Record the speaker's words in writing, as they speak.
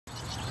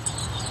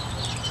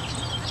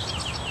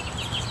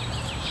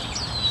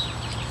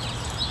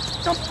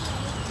Come. Come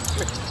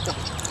here. Come.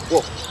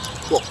 Whoa.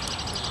 Whoa.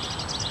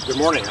 Good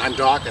morning. I'm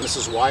Doc, and this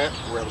is Wyatt.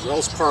 We're at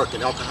Wells Park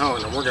in El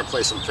Cajon, and we're going to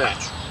play some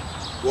fetch.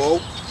 Whoa.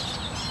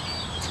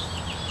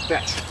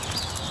 Fetch.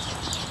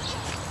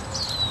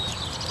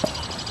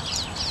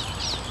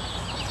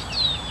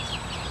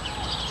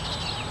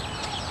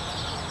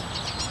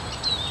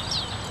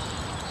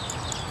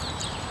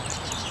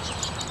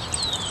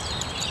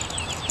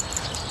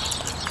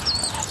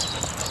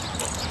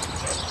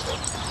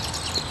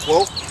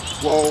 Whoa,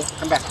 whoa,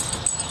 come back.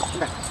 Come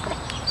back, come on.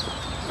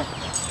 Come on.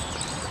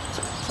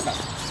 Come back.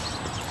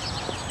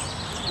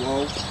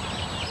 Whoa.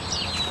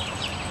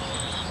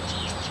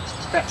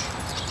 Fetch.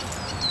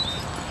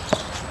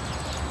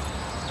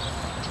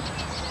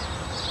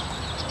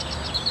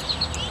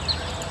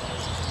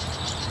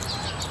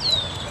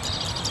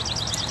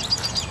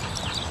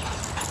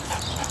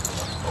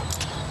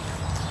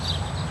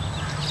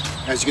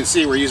 As you can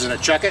see, we're using a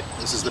chuck it.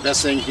 This is the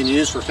best thing you can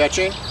use for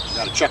fetching. You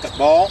got a chuck it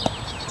ball.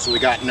 So we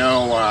got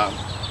no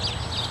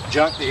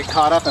junk that get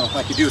caught up in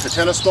like you do with a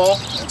tennis ball.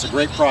 It's a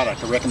great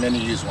product. I recommend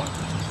you use one.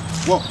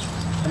 Whoa,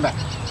 come back.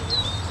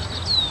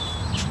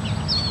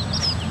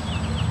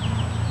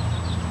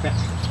 Back.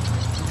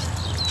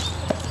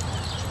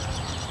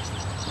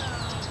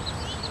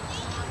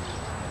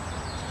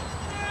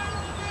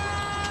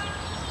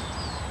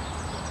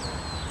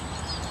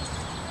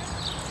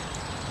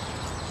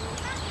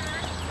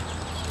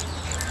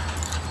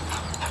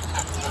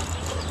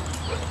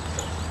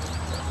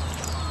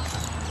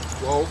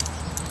 Whoa.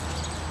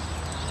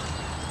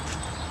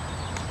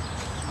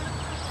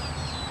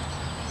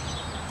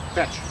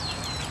 Fetch.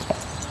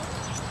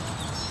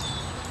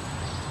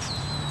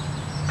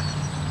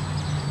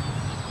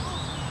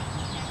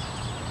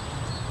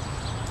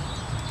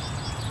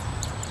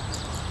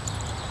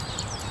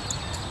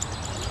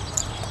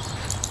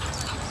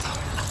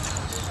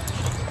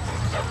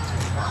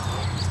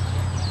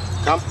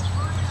 Come.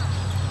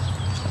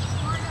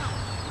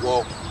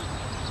 Whoa.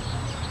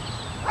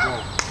 Whoa.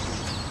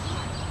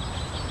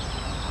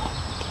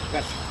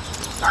 Fetch.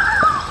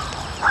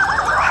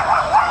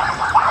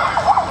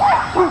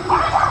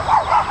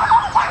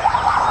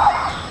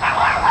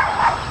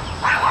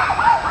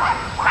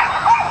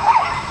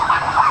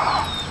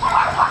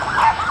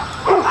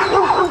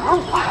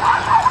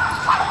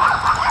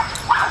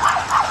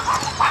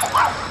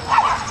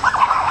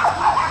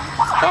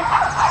 Come.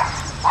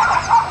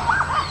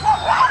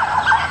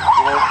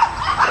 Whoa.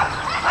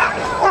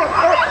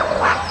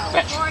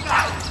 Fetch.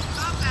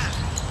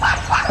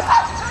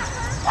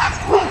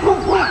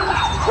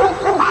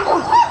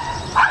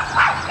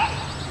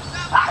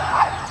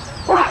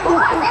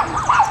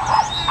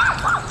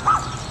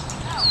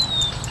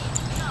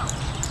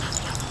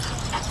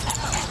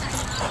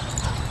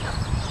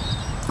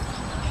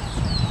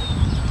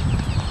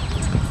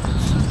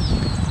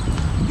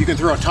 You can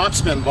throw a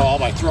topspin ball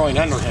by throwing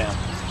underhand.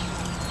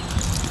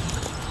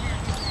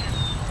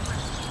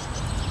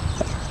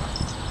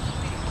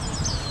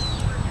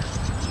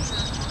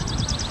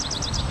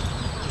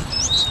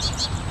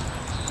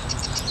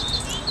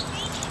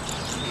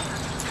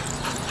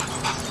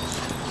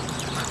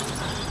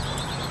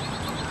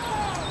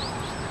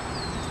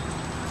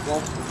 Whoa,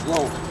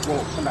 whoa,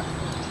 whoa, come back.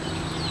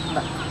 Come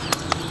back.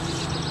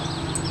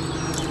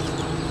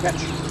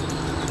 Catch.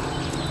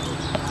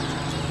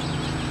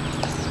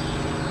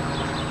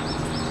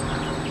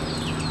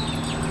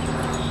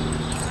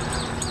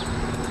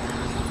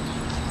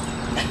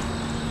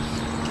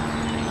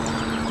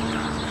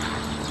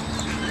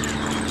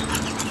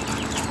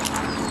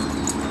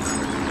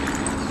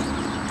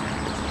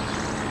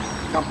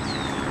 Come.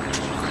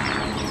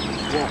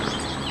 Whoa.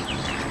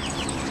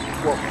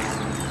 Whoa.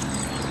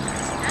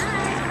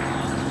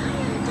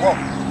 Whoa.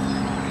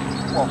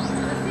 Whoa.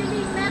 We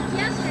left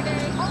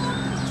yesterday.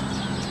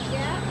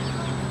 Yeah?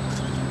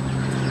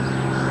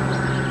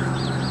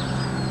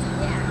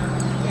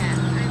 Yeah.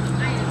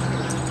 I am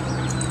too.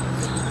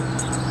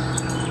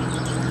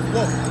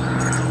 Whoa.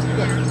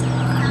 Yeah.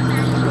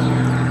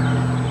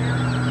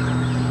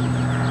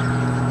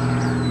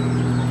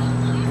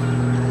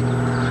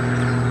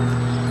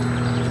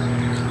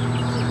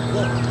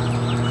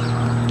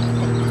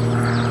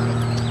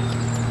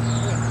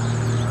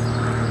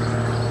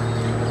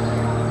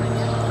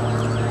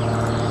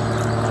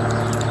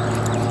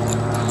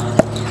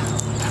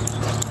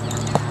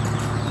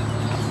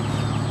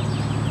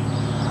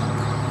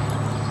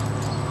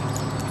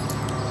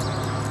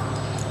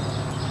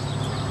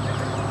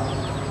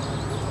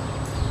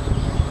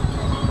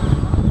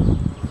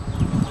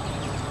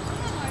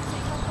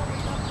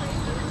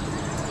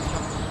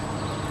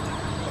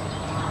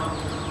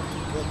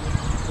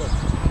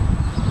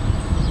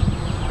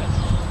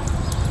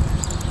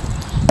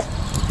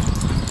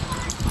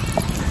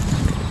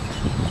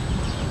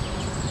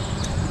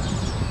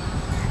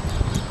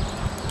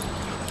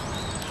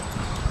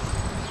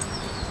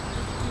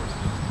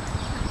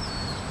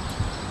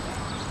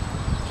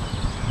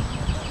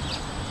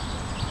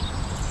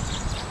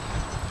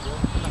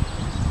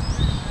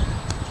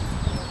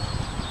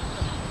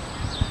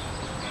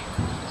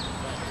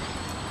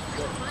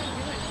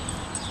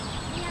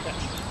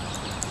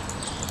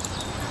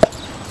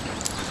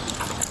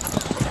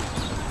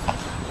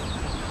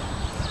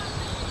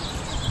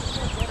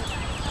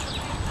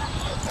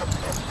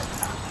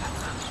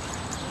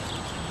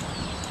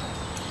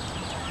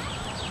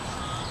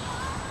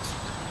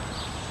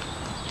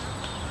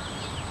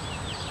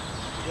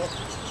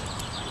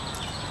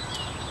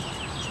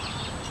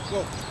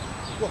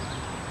 Whoa.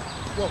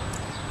 Whoa. Whoa.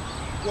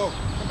 Whoa.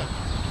 Come back.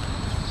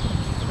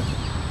 Come back.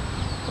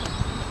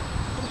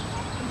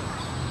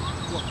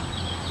 Whoa.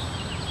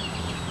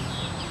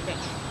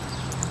 Fetch.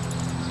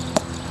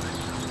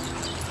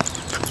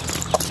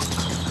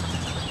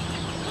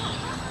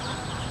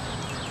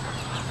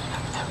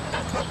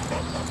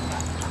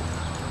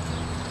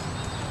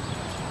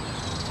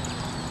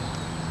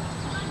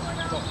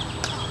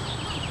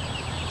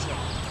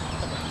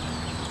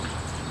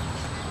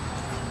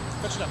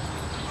 Fetch it up.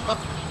 Up.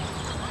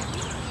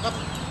 Up.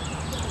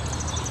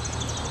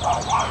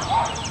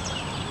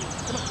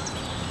 Come on.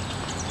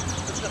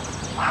 Fetch it up.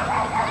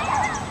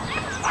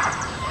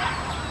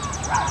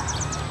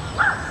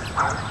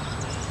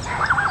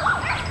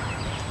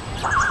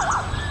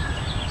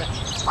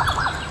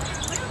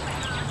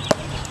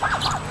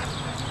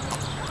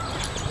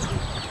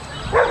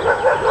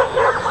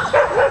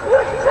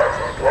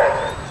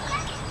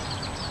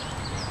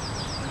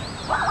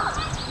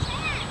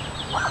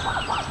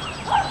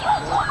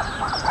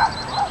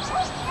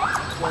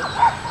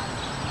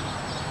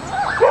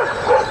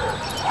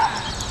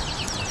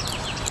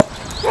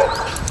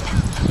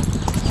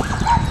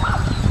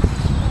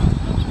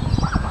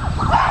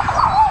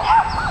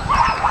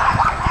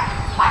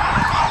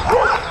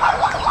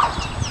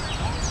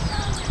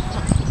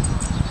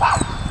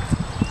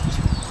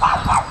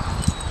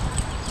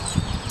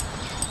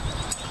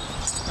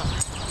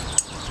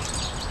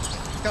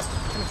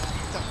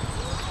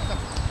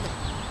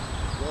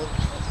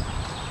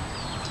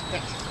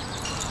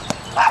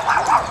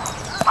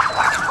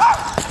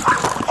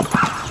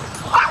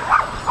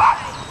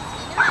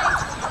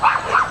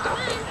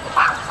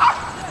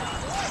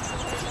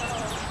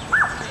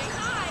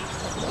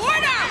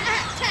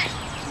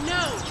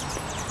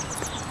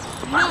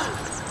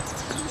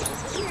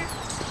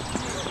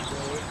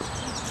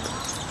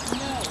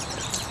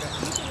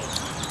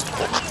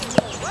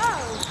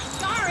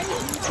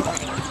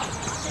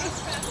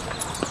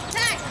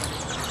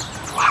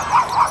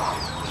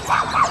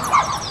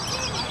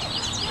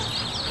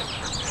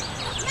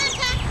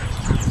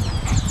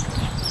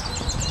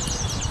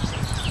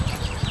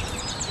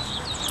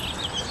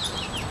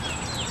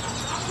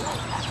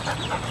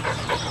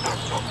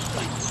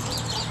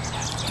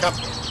 Come.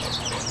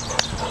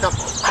 Come.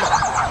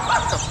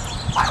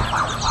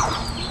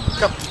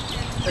 Come.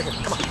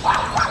 Come on.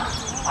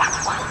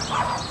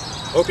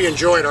 Hope you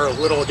enjoyed our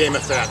little game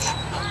of fetch.